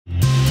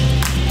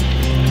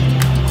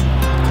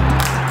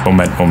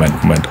Moment.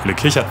 Oli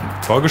Kirch hat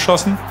ein Tor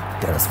geschossen.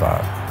 Ja, das war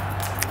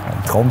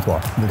ein Traumtor,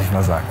 würde ich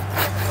mal sagen.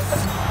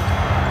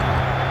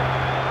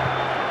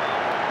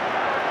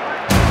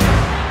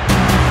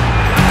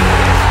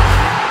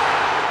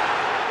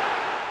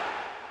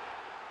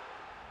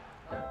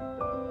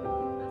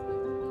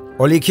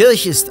 Oli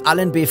Kirch ist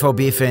allen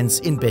BVB-Fans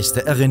in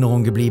bester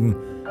Erinnerung geblieben.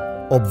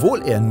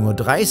 Obwohl er nur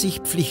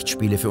 30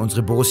 Pflichtspiele für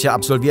unsere Borussia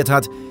absolviert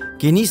hat,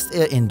 genießt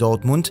er in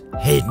Dortmund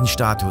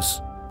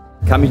Heldenstatus.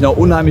 Ich kann mich noch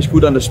unheimlich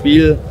gut an das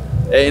Spiel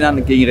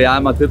erinnern gegen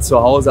Real Madrid zu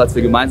Hause, als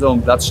wir gemeinsam auf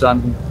dem Platz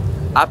standen.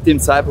 Ab dem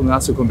Zeitpunkt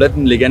hast du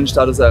kompletten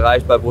Legendenstatus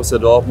erreicht bei Borussia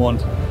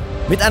Dortmund.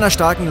 Mit einer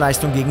starken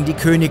Leistung gegen die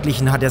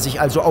Königlichen hat er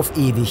sich also auf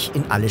ewig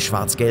in alle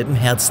schwarz-gelben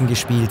Herzen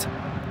gespielt.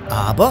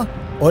 Aber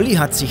Olli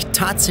hat sich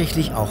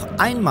tatsächlich auch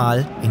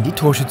einmal in die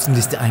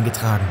Torschützenliste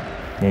eingetragen.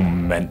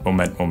 Moment.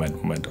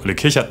 Oli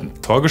Kirch hat ein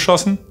Tor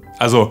geschossen?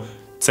 Also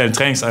zählen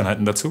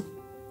Trainingseinheiten dazu?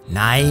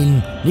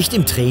 Nein, nicht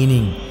im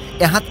Training.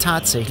 Er hat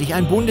tatsächlich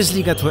ein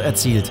Bundesligator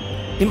erzielt.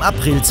 Im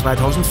April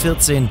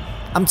 2014,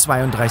 am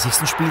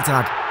 32.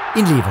 Spieltag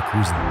in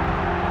Leverkusen.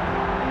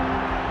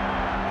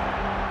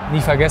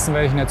 Nie vergessen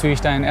werde ich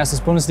natürlich dein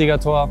erstes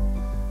Bundesligator,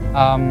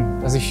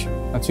 das ich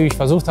natürlich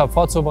versucht habe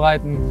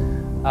vorzubereiten,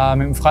 mit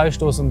einem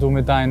Freistoß und du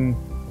mit deinen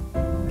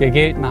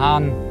gegelten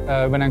Haaren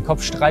über deinen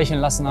Kopf streicheln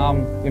lassen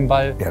haben, den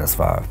Ball. Ja, das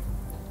war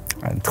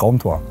ein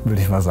Traumtor,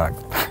 würde ich mal sagen.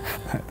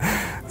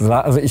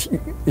 Also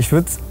ich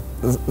würde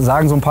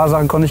sagen, so ein paar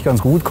Sachen konnte ich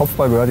ganz gut.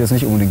 Kopfball gehört jetzt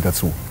nicht unbedingt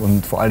dazu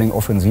und vor allen Dingen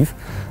offensiv.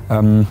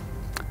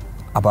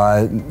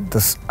 Aber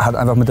das hat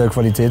einfach mit der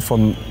Qualität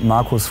von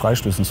Marcos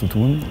Freistößen zu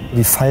tun.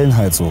 Die fallen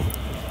halt so.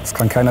 Das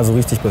kann keiner so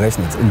richtig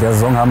berechnen. In der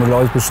Saison haben wir,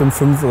 glaube ich, bestimmt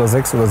 5 oder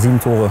 6 oder 7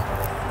 Tore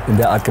in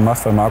der Art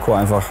gemacht, weil Marco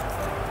einfach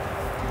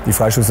die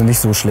Freistöße nicht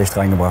so schlecht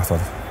reingebracht hat.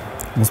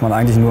 Muss man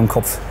eigentlich nur im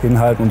Kopf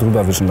hinhalten und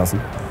drüber wischen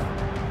lassen.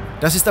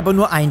 Das ist aber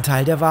nur ein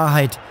Teil der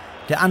Wahrheit.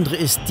 Der andere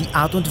ist die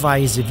Art und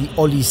Weise, wie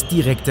Ollis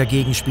direkter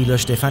Gegenspieler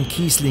Stefan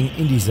Kiesling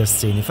in dieser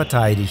Szene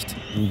verteidigt.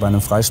 Bei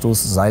einem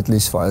Freistoß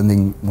seitlich vor allen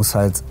Dingen muss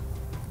halt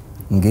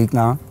ein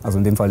Gegner, also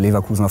in dem Fall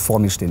Leverkusener, vor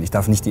mir stehen. Ich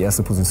darf nicht die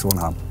erste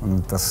Position haben.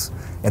 Und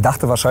er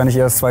dachte wahrscheinlich,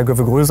 er ist 2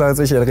 Köpfe größer als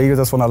ich, er regelt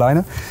das von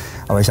alleine.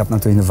 Aber ich habe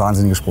natürlich eine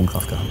wahnsinnige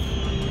Sprungkraft gehabt.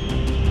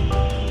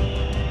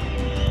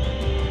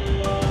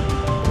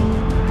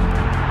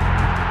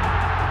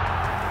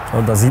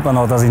 Und da sieht man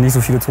auch, dass ich nicht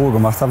so viele Tore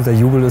gemacht habe. Der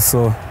Jubel ist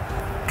so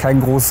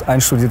kein groß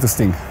einstudiertes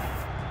Ding.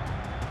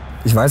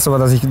 Ich weiß aber,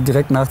 dass ich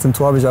direkt nach dem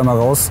Tor habe ich einmal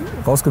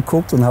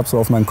rausgeguckt und habe so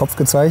auf meinen Kopf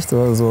gezeigt,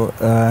 so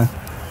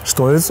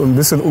stolz und ein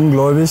bisschen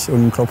ungläubig.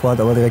 Und Kloppo hat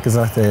aber direkt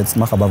gesagt, ja, jetzt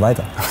mach aber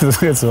weiter.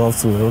 Jetzt hör auf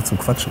zu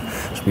quatschen,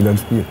 Spiel ein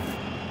Spiel.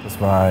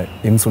 Das war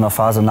eben zu einer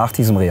Phase nach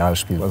diesem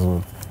Realspiel.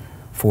 Also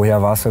vorher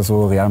war es ja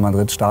so Real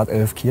Madrid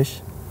Startelf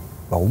Kirch.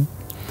 Warum?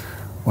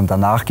 Und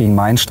danach gegen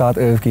Mainz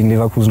Startelf, gegen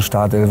Leverkusen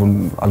Startelf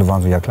und alle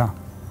waren so, ja klar,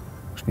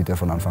 spielt er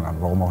von Anfang an,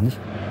 warum auch nicht?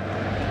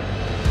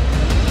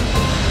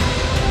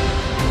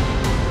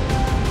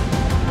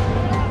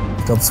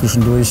 Ich glaube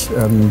zwischendurch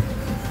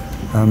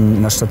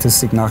in der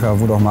Statistik nachher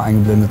wurde auch mal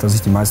eingeblendet, dass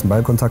ich die meisten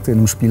Ballkontakte in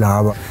einem Spiel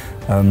habe.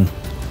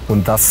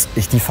 Und dass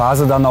ich die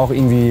Phase dann auch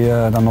irgendwie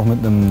dann noch mit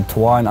einem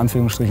Tor in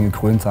Anführungsstrichen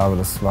gekrönt habe,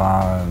 das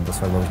war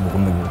glaube ich,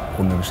 eine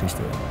runde Geschichte.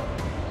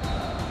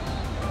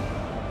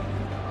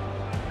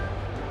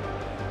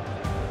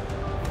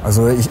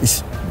 Also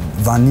ich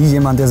war nie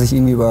jemand, der sich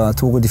irgendwie über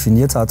Tore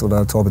definiert hat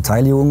oder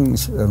Torbeteiligung.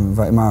 Ich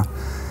war immer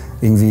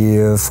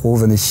irgendwie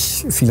froh, wenn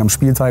ich viel am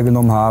Spiel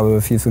teilgenommen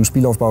habe, viel für den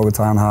Spielaufbau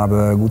getan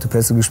habe, gute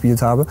Pässe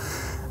gespielt habe.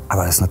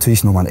 Aber das ist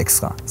natürlich nochmal ein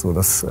Extra. So,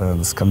 das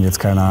kann mir jetzt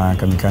keiner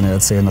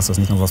erzählen, dass das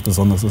nicht noch was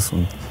Besonderes ist.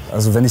 Und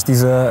also wenn ich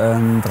diese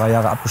 3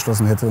 Jahre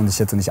abgeschlossen hätte und ich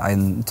hätte nicht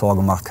ein Tor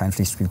gemacht, kein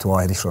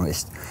Pflichtspieltor, hätte ich schon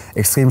echt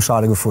extrem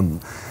schade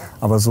gefunden.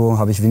 Aber so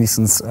habe ich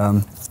wenigstens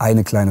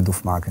eine kleine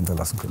Duftmarke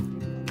hinterlassen können.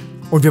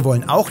 Und wir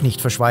wollen auch nicht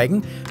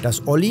verschweigen,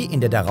 dass Olli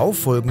in der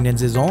darauffolgenden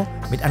Saison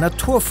mit einer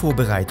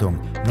Torvorbereitung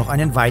noch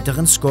einen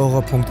weiteren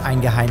Scorerpunkt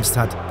eingeheimst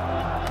hat.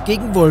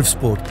 Gegen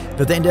Wolfsburg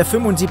wird er in der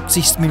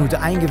 75. Minute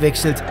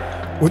eingewechselt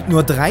und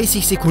nur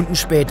 30 Sekunden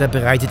später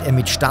bereitet er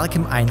mit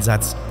starkem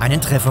Einsatz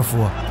einen Treffer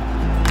vor.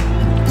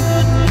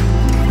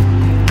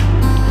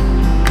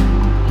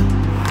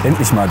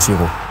 Endlich mal,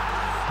 Giro.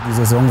 Die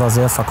Saison war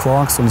sehr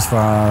verkorkst und ich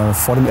war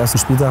vor dem ersten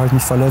Spieltag habe ich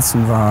mich verletzt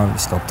und war,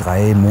 ich glaube,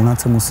 3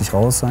 Monate musste ich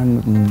raus sein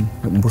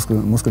mit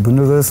einem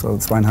Muskelbündelriss, also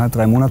 2,5,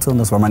 3 Monate und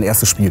das war mein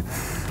erstes Spiel.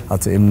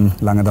 Hatte eben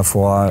lange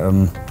davor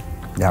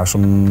ja,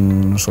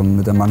 schon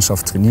mit der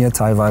Mannschaft trainiert,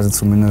 teilweise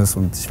zumindest,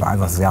 und ich war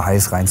einfach sehr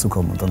heiß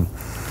reinzukommen und dann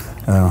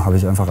habe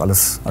ich einfach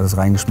alles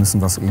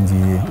reingeschmissen, was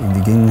irgendwie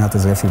ging, hatte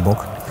sehr viel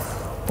Bock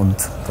und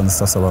dann ist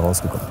das dabei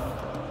rausgekommen.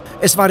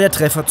 Es war der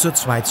Treffer zur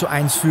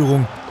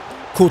 2:1-Führung.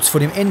 Kurz vor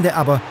dem Ende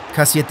aber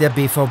kassiert der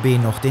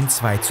BVB noch den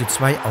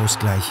 2:2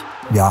 Ausgleich.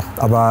 Ja,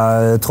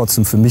 aber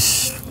trotzdem für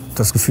mich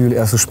das Gefühl,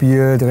 erstes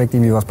Spiel, direkt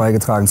irgendwie was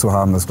beigetragen zu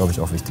haben, das ist, glaube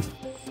ich, auch wichtig.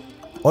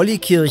 Oli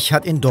Kirch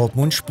hat in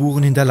Dortmund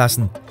Spuren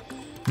hinterlassen.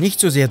 Nicht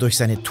so sehr durch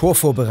seine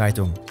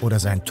Torvorbereitung oder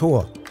sein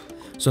Tor,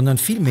 sondern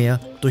vielmehr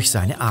durch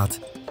seine Art.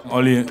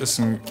 Olli ist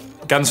ein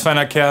Ganz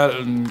feiner Kerl,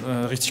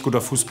 ein richtig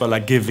guter Fußballer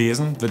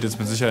gewesen. Wird jetzt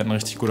mit Sicherheit ein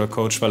richtig guter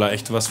Coach, weil er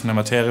echt was von der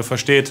Materie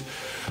versteht.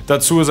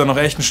 Dazu ist er noch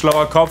echt ein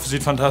schlauer Kopf,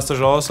 sieht fantastisch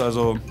aus.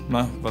 Also,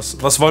 na,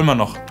 was wollen wir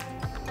noch?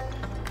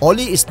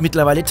 Oli ist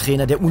mittlerweile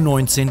Trainer der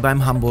U19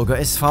 beim Hamburger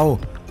SV.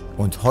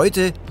 Und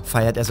heute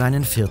feiert er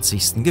seinen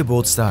 40.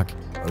 Geburtstag.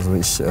 Also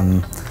ich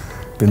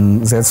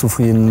bin sehr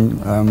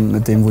zufrieden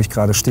mit dem, wo ich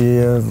gerade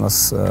stehe,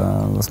 was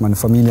meine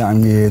Familie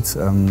angeht,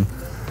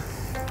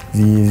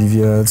 wie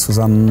wir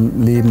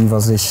zusammen leben,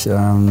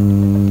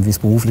 wie es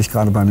beruflich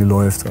gerade bei mir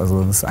läuft.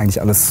 Also das ist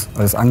eigentlich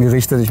alles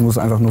angerichtet. Ich muss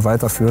einfach nur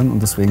weiterführen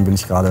und deswegen bin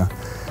ich gerade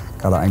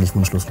eigentlich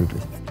wunschlos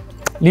glücklich.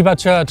 Lieber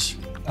Kirch,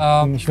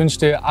 ich wünsche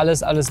dir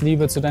alles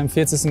Liebe zu deinem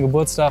 40.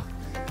 Geburtstag.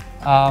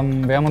 Wir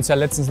haben uns ja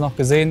letztens noch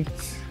gesehen.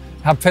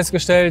 Ich habe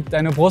festgestellt,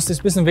 deine Brust ist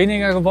ein bisschen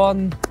weniger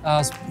geworden,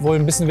 hast wohl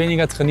ein bisschen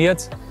weniger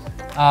trainiert.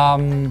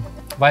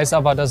 Weiß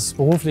aber, dass es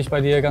beruflich bei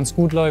dir ganz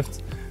gut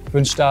läuft. Ich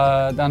wünsche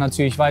da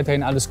natürlich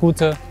weiterhin alles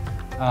Gute.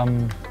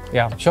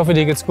 Ja, ich hoffe,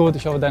 dir geht's gut,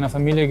 ich hoffe, deiner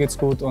Familie geht's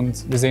gut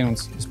und wir sehen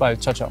uns. Bis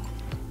bald. Ciao, ciao.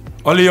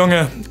 Olli,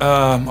 Junge,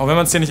 auch wenn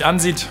man es dir nicht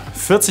ansieht,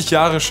 40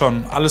 Jahre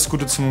schon, alles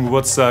Gute zum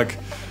Geburtstag.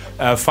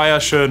 Feier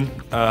schön,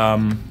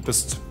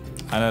 bist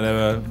einer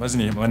der, weiß ich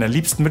nicht, meiner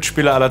liebsten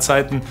Mitspieler aller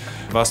Zeiten.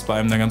 Warst bei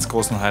einem der ganz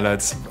großen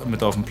Highlights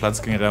mit auf dem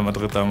Platz gegen Real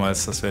Madrid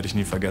damals, das werde ich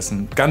nie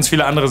vergessen. Ganz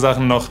viele andere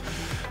Sachen noch,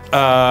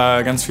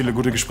 ganz viele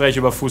gute Gespräche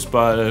über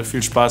Fußball,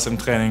 viel Spaß im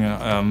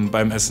Training,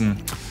 beim Essen.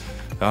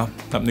 Ja,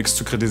 hab nichts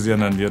zu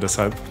kritisieren an dir,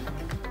 deshalb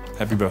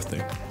Happy Birthday.